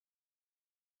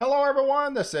Hello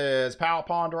everyone, this is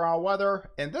POW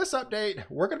Weather. In this update,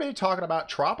 we're going to be talking about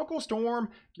Tropical Storm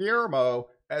Guillermo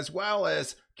as well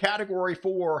as Category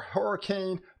 4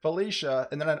 Hurricane Felicia,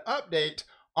 and then an update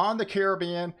on the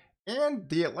Caribbean and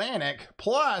the Atlantic,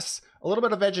 plus a little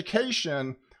bit of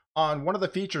education on one of the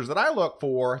features that I look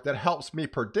for that helps me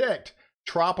predict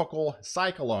tropical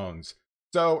cyclones.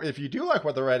 So if you do like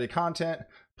weather-related content,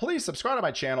 please subscribe to my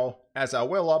channel as I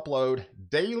will upload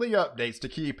daily updates to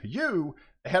keep you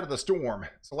ahead of the storm.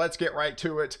 So let's get right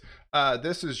to it.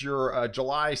 This is your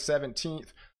July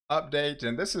 17th update,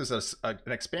 and this is an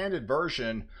expanded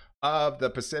version of the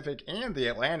Pacific and the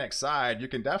Atlantic side. You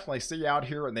can definitely see out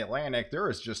here in the Atlantic, there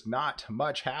is just not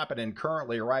much happening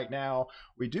currently right now.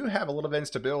 We do have a little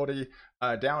instability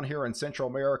down here in Central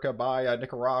America by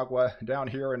Nicaragua, down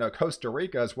here in Costa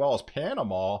Rica, as well as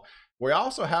Panama. We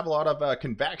also have a lot of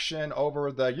convection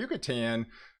over the Yucatan.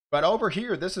 But over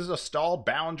here, this is a stalled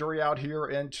boundary out here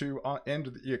into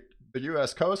the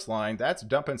U.S. coastline. That's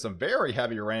dumping some very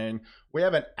heavy rain. We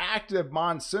have an active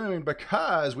monsoon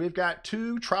because we've got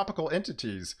two tropical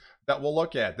entities that we'll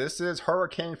look at. This is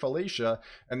Hurricane Felicia,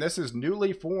 and this is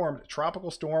newly formed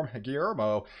Tropical Storm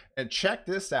Guillermo. And check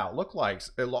this out. Look like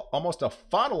almost a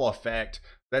funnel effect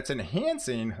that's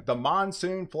enhancing the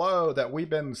monsoon flow that we've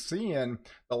been seeing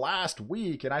the last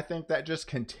week. And I think that just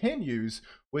continues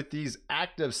with these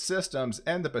active systems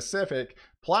in the Pacific.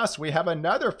 Plus, we have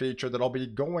another feature that'll be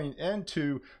going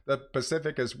into the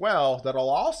Pacific as well that'll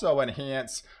also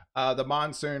enhance the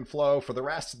monsoon flow for the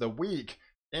rest of the week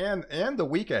and the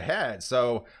week ahead.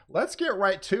 So let's get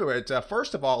right to it.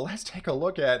 First of all, let's take a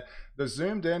look at the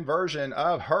zoomed in version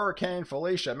of Hurricane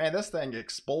Felicia. Man, this thing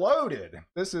exploded.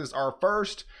 This is our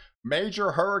first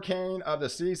major hurricane of the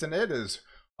season. It is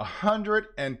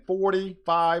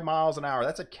 145 miles an hour.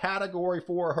 That's a Category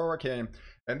 4 hurricane.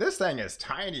 And this thing is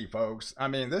tiny, folks. I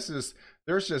mean, it's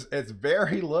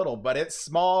very little, but it's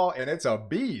small and it's a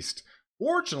beast.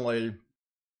 Fortunately,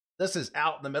 this is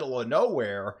out in the middle of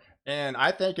nowhere, and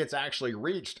I think it's actually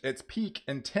reached its peak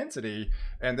intensity,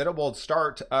 and then it will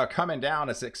start coming down.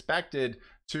 It's expected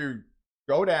to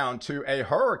go down to a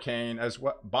hurricane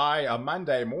by a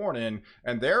Monday morning.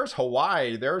 And there's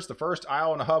Hawaii. There's the first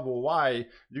island of Hawaii.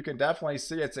 You can definitely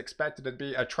see it's expected to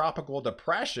be a tropical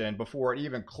depression before it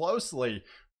even closely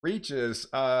reaches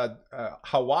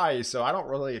Hawaii. So I don't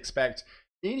really expect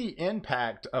any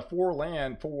impact for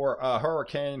land for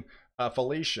Hurricane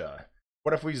Felicia.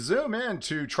 But if we zoom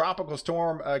into Tropical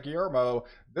Storm Guillermo,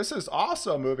 this is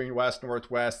also moving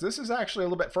west-northwest. This is actually a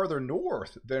little bit further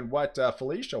north than what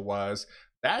Felicia was.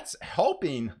 That's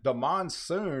helping the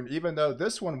monsoon, even though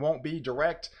this one won't be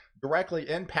directly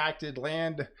impacted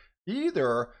land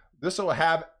either. This will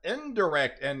have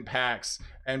indirect impacts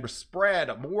and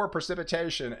spread more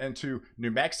precipitation into New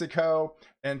Mexico,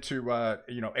 into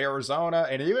Arizona,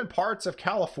 and even parts of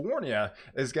California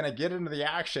is going to get into the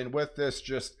action with this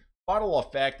just funnel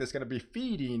effect that's going to be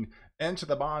feeding into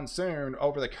the monsoon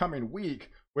over the coming week.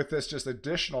 With this just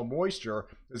additional moisture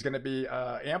is going to be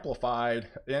amplified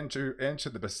into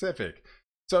the Pacific.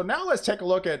 So now let's take a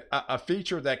look at a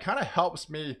feature that kind of helps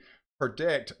me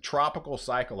predict tropical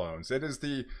cyclones. It is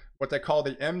what they call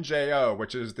the MJO,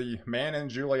 which is the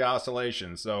Manin-Julie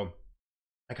oscillation. So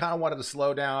I kind of wanted to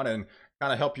slow down and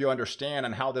kind of help you understand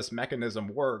on how this mechanism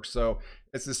works. So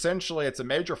it's a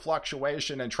major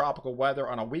fluctuation in tropical weather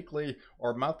on a weekly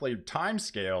or monthly time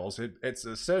scales. It's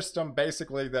a system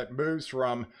basically that moves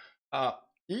from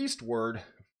eastward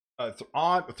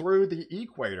through the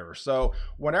equator. So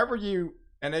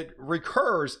and it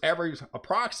recurs every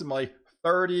approximately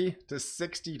 30 to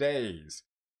 60 days.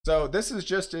 So this is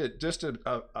just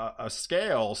a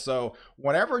scale. So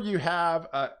whenever you have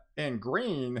in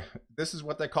green, this is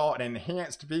what they call an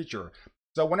enhanced feature.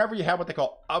 So whenever you have what they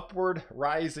call upward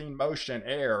rising motion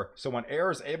air, so when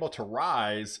air is able to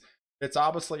rise, it's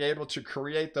obviously able to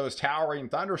create those towering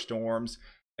thunderstorms.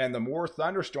 And the more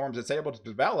thunderstorms it's able to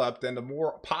develop, then the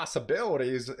more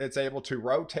possibilities it's able to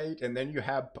rotate, and then you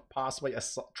have possibly a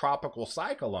tropical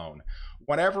cyclone.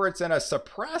 Whenever it's in a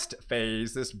suppressed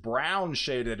phase, this brown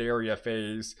shaded area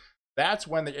phase, that's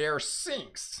when the air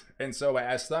sinks. And so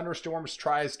as thunderstorms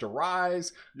tries to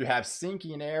rise, you have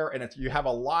sinking air, and you have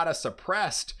a lot of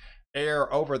suppressed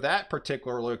air over that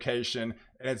particular location.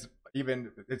 And it's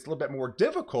a little bit more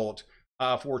difficult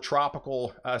for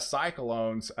tropical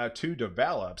cyclones to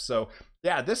develop. So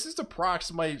yeah, this is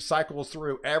approximately cycles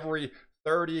through every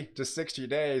 30 to 60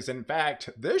 days. In fact,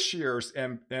 this year's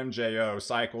MJO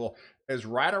cycle is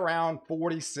right around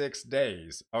 46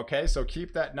 days. Okay, so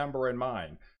keep that number in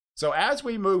mind. So as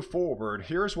we move forward,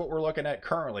 here's what we're looking at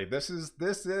currently. This is the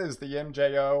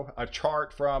MJO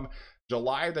chart from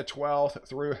July the 12th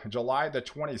through July the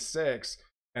 26th.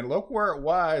 And look where it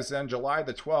was in July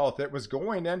the 12th. It was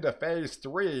going into phase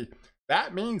 3.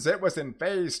 That means it was in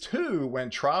phase 2 when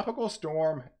Tropical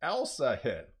Storm Elsa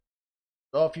hit.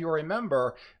 So if you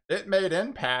remember, it made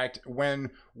impact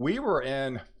when we were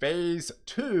in phase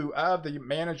 2 of the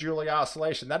Managuli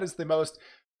oscillation. That is the most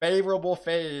favorable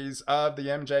phase of the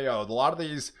MJO. A lot of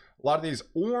these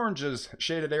oranges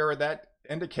shaded area, that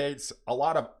indicates a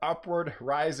lot of upward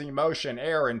rising motion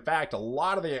air. In fact, a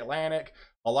lot of the Atlantic,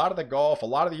 a lot of the Gulf, a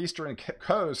lot of the eastern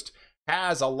coast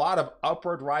has a lot of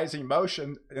upward rising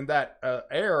motion in that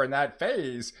air in that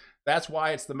phase. That's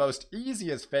why it's the most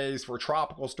easiest phase for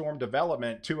tropical storm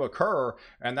development to occur.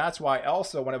 And that's why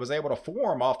Elsa, when it was able to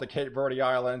form off the Cape Verde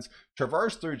Islands,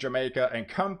 traverse through Jamaica and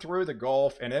come through the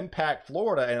Gulf and impact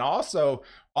Florida, and also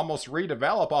almost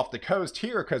redevelop off the coast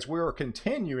here, because we were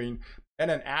continuing in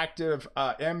an active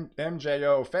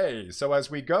MJO phase. So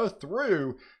as we go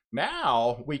through,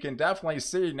 now we can definitely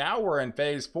see, now we're in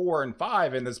phase 4 and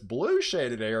 5 in this blue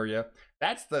shaded area.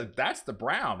 That's the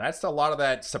brown. That's a lot of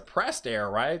that suppressed air,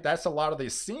 right? That's a lot of the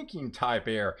sinking type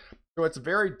air. So it's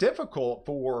very difficult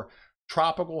for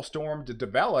tropical storm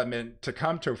development to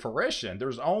come to fruition.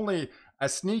 There's only a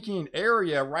sneaking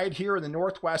area right here in the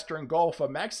northwestern Gulf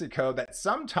of Mexico that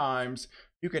sometimes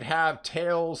you could have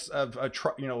tails of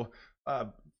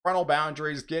frontal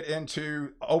boundaries get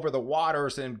into over the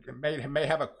waters and may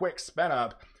have a quick spin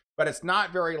up, but it's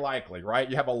not very likely,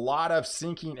 right? You have a lot of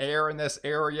sinking air in this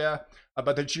area,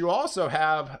 but that you also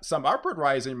have some upward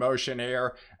rising motion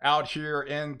air out here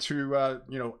into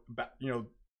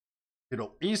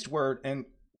eastward and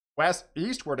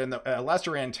eastward in the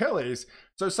Lesser Antilles.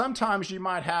 So sometimes you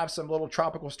might have some little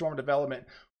tropical storm development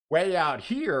way out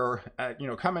here,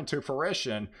 coming to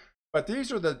fruition. But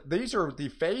these are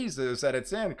the phases that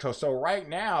it's in. So right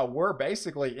now we're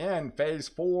basically in phase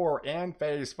 4 and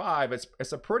phase 5.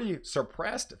 It's a pretty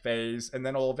suppressed phase, and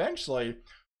then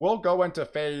we'll go into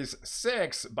phase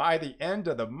 6 by the end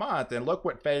of the month. And look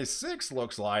what phase 6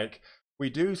 looks like. We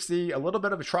do see a little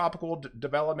bit of a tropical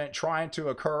development trying to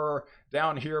occur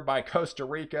down here by Costa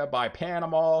Rica, by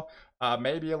Panama,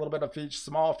 maybe a little bit of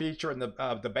small feature in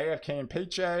the Bay of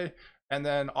Campeche, and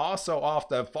then also off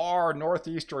the far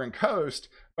northeastern coast.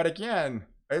 But again,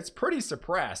 it's pretty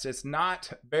suppressed. It's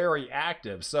not very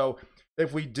active. So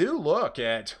if we do look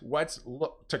at what's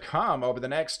to come over the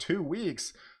next 2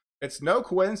 weeks, it's no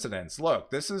coincidence.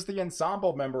 Look, this is the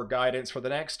ensemble member guidance for the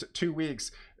next 2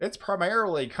 weeks. It's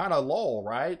primarily kind of lull,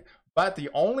 right? But the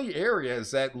only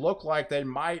areas that look like they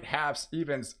might have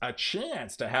even a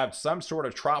chance to have some sort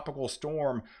of tropical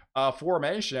storm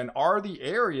formation are the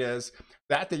areas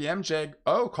that the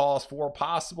MJO calls for,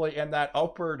 possibly in that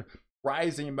upward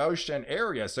rising motion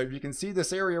area. So if you can see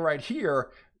this area right here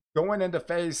going into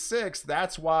phase 6,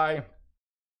 that's why,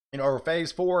 or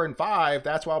phase 4 and 5,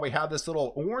 that's why we have this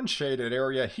little orange shaded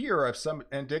area here of some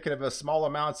indicative of small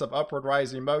amounts of upward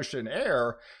rising motion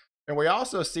air. And we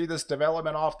also see this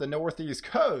development off the northeast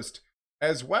coast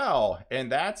as well.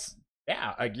 And that's,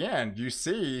 yeah, again, you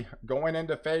see going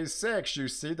into phase 6, you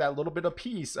see that little bit of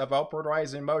piece of upward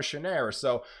rising motion air.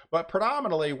 So, but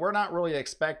predominantly, we're not really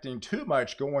expecting too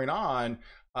much going on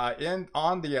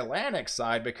on the Atlantic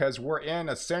side, because we're in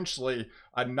essentially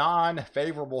a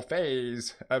non-favorable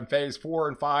phase of phase 4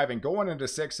 and 5 and going into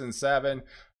 6 and 7.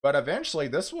 But eventually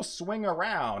this will swing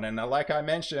around. And like I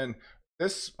mentioned,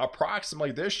 this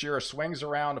approximately this year swings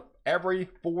around every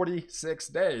 46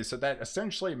 days. So that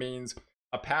essentially means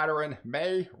a pattern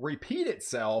may repeat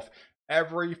itself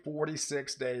every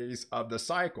 46 days of the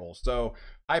cycle. So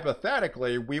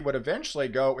hypothetically, we would eventually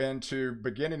go into,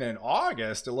 beginning in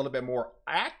August, a little bit more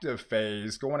active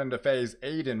phase, going into phase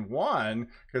 8 and 1,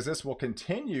 because this will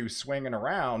continue swinging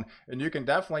around. And you can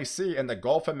definitely see in the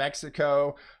Gulf of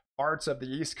Mexico, parts of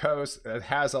the East Coast, it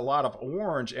has a lot of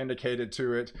orange indicated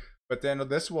to it. But then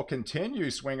this will continue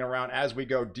swinging around as we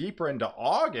go deeper into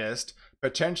August,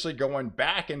 potentially going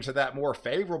back into that more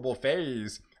favorable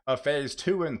phase of phase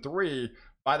 2 and 3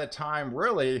 by the time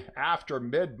really after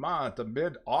mid-month, the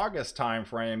mid-August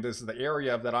timeframe. This is the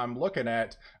area that I'm looking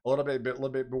at a little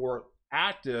bit more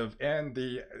active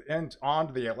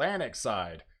onto the Atlantic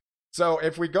side. So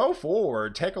if we go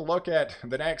forward, take a look at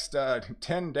the next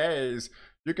 10 days,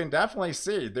 you can definitely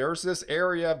see there's this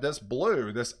area of this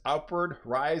blue, this upward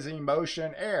rising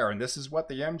motion air. And this is what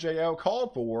the MJO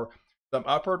called for, some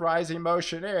upward rising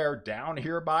motion air down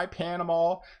here by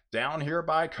Panama, down here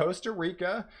by Costa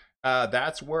Rica.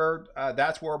 That's where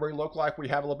we look like we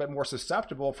have a little bit more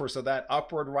susceptible for that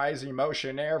upward rising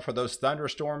motion air for those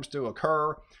thunderstorms to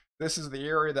occur. This is the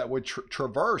area that would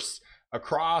traverse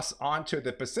across onto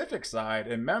the Pacific side.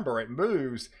 And remember, it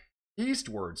moves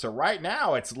eastward. So right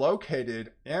now it's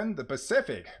located in the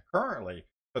Pacific currently.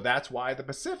 So that's why the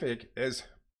Pacific is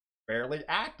fairly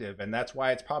active, and that's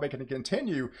why it's probably going to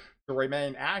continue to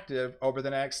remain active over the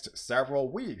next several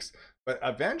weeks. But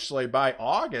eventually by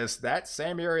August, that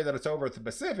same area that it's over at the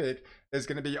Pacific is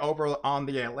going to be over on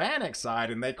the Atlantic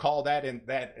side, and they call that in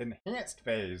that enhanced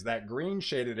phase, that green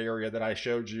shaded area that I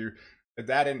showed you,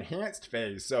 that enhanced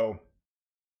phase. So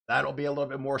that'll be a little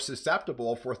bit more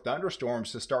susceptible for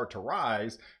thunderstorms to start to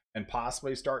rise and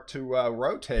possibly start to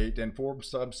rotate and form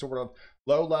some sort of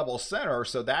low-level center.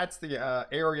 So that's the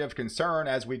area of concern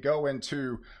as we go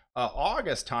into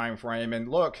August timeframe. And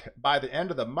look, by the end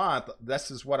of the month,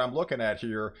 this is what I'm looking at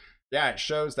here. Yeah, it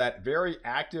shows that very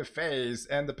active phase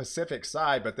in the Pacific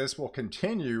side, but this will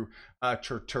continue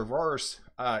to traverse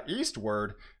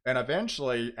eastward. And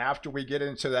eventually, after we get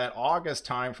into that August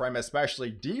timeframe,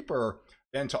 especially deeper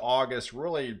into August,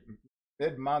 really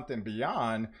mid-month and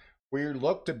beyond, we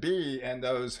look to be in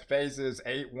those phases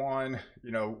 8, 1,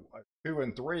 2,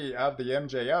 and 3 of the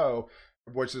MJO,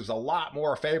 which is a lot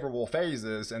more favorable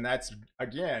phases. And that's,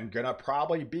 again, going to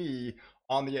probably be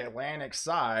on the Atlantic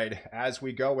side as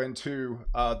we go into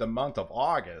the month of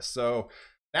August. So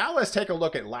now let's take a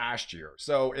look at last year.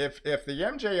 So if the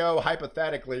MJO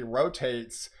hypothetically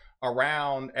rotates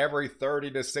around every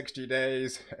 30 to 60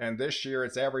 days, and this year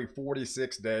it's every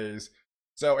 46 days.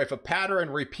 So if a pattern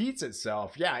repeats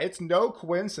itself, yeah, it's no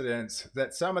coincidence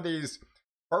that some of these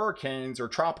hurricanes or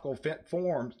tropical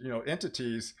forms,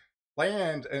 entities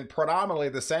land in predominantly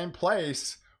the same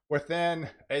place within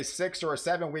a 6 or a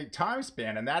 7 week time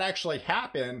span. And that actually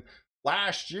happened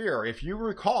last year. If you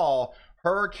recall,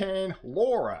 Hurricane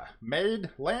Laura made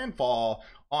landfall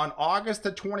on August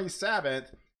the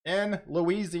 27th in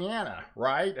Louisiana,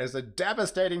 right? As a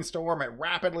devastating storm, it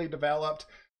rapidly developed.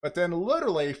 But then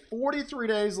literally 43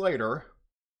 days later,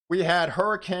 we had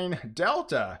Hurricane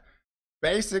Delta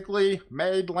basically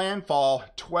made landfall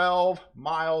 12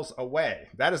 miles away.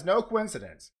 That is no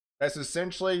coincidence. That's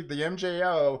essentially the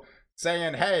MJO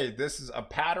saying, hey, this is a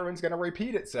pattern's going to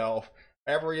repeat itself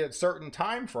every certain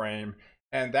time frame.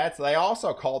 And they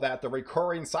also call that the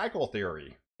recurring cycle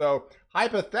theory. So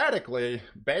hypothetically,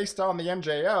 based on the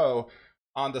MJO,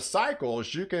 on the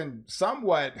cycles, you can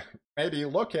somewhat maybe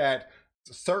look at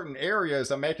certain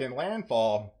areas of making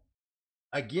landfall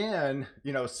again,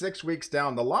 6 weeks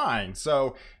down the line.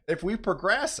 So if we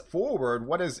progress forward,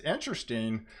 what is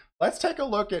interesting, let's take a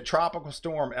look at Tropical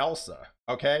Storm Elsa.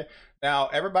 Okay. Now,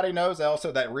 everybody knows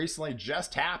Elsa, that recently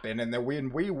just happened, and that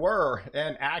when we were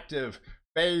in active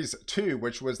phase 2,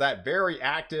 which was that very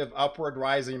active upward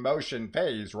rising motion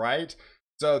phase, right?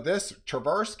 So this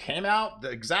traverse came out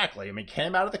exactly.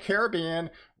 Came out of the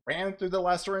Caribbean, ran through the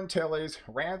Lesser Antilles,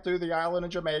 ran through the island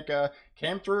of Jamaica,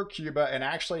 came through Cuba, and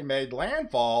actually made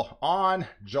landfall on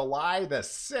July the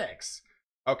 6th.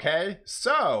 Okay,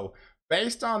 so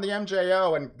based on the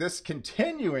MJO and this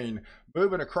continuing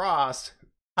moving across,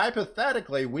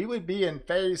 hypothetically, we would be in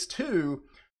phase 2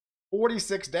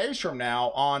 46 days from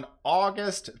now on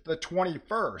August the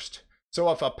 21st.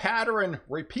 So if a pattern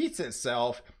repeats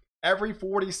itself every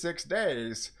 46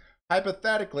 days,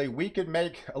 hypothetically, we could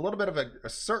make a little bit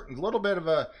of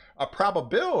a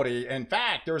probability. In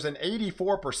fact, there's an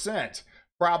 84%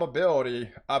 probability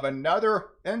of another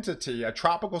entity, a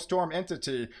tropical storm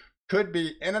entity, could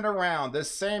be in and around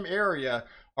this same area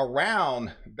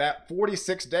around that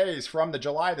 46 days from the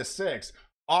July the 6th.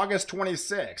 August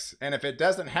 26th, and if it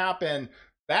doesn't happen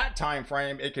that time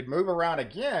frame, it could move around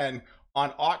again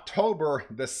on October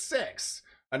the 6th,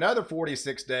 another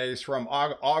 46 days from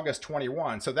August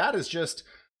 21. So that is just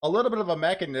a little bit of a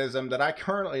mechanism that I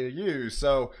currently use.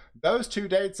 So those 2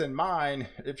 dates in mind,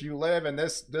 if you live in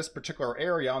this particular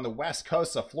area on the west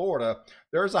coast of Florida,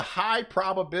 there's a high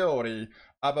probability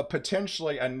of a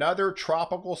potentially another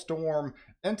tropical storm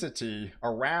entity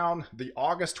around the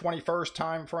August 21st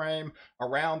time frame,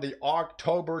 around the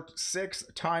October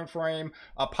 6th time frame,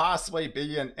 possibly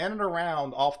being in and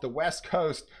around off the west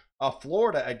coast of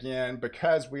Florida again,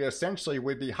 because we essentially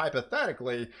would be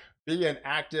hypothetically be in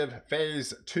active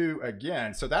phase 2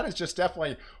 again. So that is just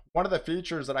definitely one of the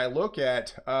features that I look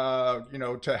at,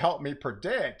 to help me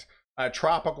predict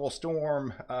tropical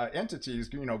storm entities,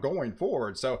 going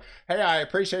forward. So, hey, I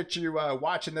appreciate you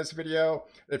watching this video.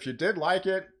 If you did like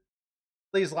it,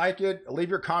 please like it, leave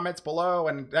your comments below,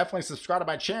 and definitely subscribe to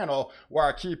my channel where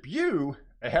I keep you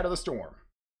ahead of the storm.